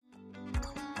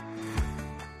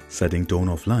Setting tone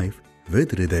of life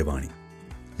with Hridayvani.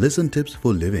 Listen tips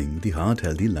for living the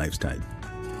heart-healthy lifestyle.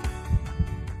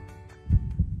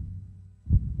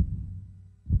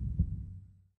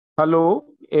 Hello,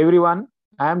 everyone.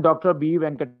 I am Dr. B.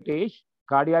 Venkatesh,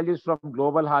 cardiologist from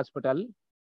Global Hospital.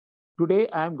 Today,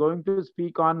 I am going to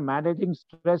speak on managing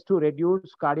stress to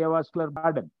reduce cardiovascular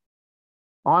burden.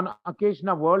 On occasion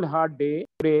of World Heart Day,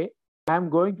 today, I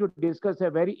am going to discuss a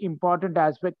very important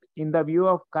aspect in the view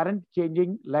of current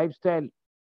changing lifestyle,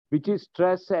 which is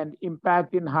stress and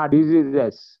impact in heart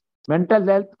diseases. Mental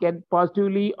health can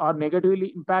positively or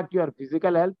negatively impact your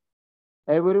physical health.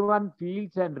 Everyone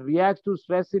feels and reacts to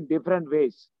stress in different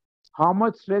ways. How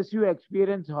much stress you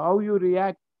experience, how you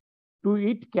react to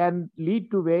it can lead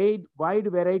to a wide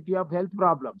variety of health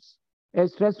problems. A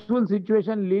stressful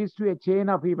situation leads to a chain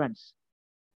of events.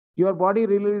 Your body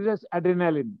releases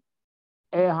adrenaline,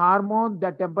 a hormone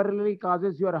that temporarily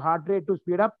causes your heart rate to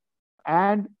speed up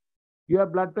and your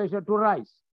blood pressure to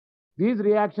rise. These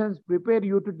reactions prepare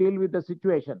you to deal with the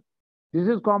situation. This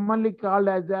is commonly called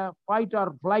as a fight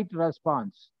or flight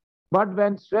response. But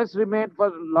when stress remains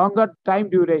for longer time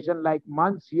duration, like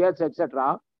months, years,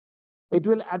 etc., it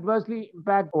will adversely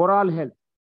impact overall health.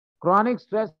 Chronic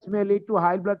stress may lead to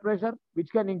high blood pressure, which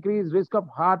can increase risk of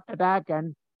heart attack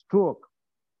and stroke.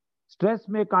 Stress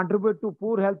may contribute to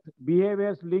poor health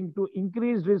behaviors linked to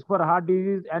increased risk for heart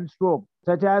disease and stroke,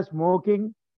 such as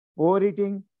smoking,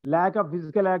 overeating, lack of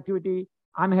physical activity,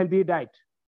 unhealthy diet,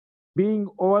 being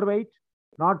overweight,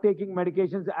 not taking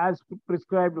medications as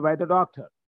prescribed by the doctor.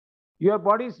 Your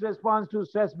body's response to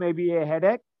stress may be a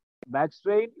headache, back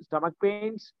strain, stomach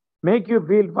pains, make you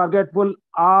feel forgetful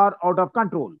or out of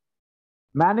control.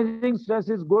 Managing stress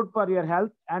is good for your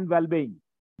health and well-being.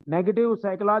 Negative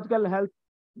psychological health,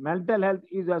 mental health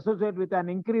is associated with an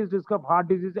increased risk of heart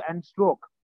disease and stroke.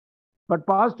 But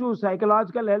positive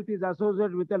psychological health is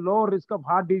associated with a low risk of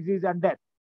heart disease and death.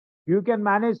 You can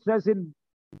manage stress in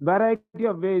variety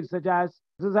of ways, such as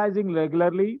exercising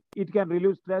regularly. It can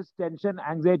relieve stress, tension,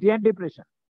 anxiety, and depression.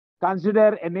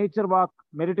 Consider a nature walk,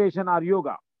 meditation, or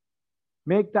yoga.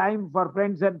 Make time for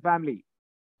friends and family.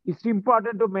 It's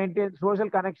important to maintain social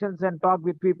connections and talk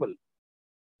with people.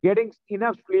 Getting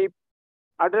enough sleep.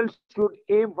 Adults should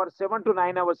aim for 7 to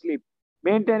 9 hours sleep.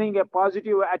 Maintaining a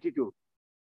positive attitude.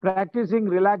 Practicing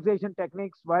relaxation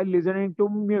techniques while listening to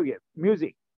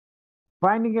music.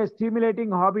 Finding a stimulating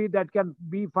hobby that can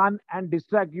be fun and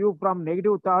distract you from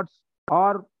negative thoughts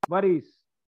or worries.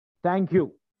 Thank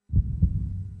you.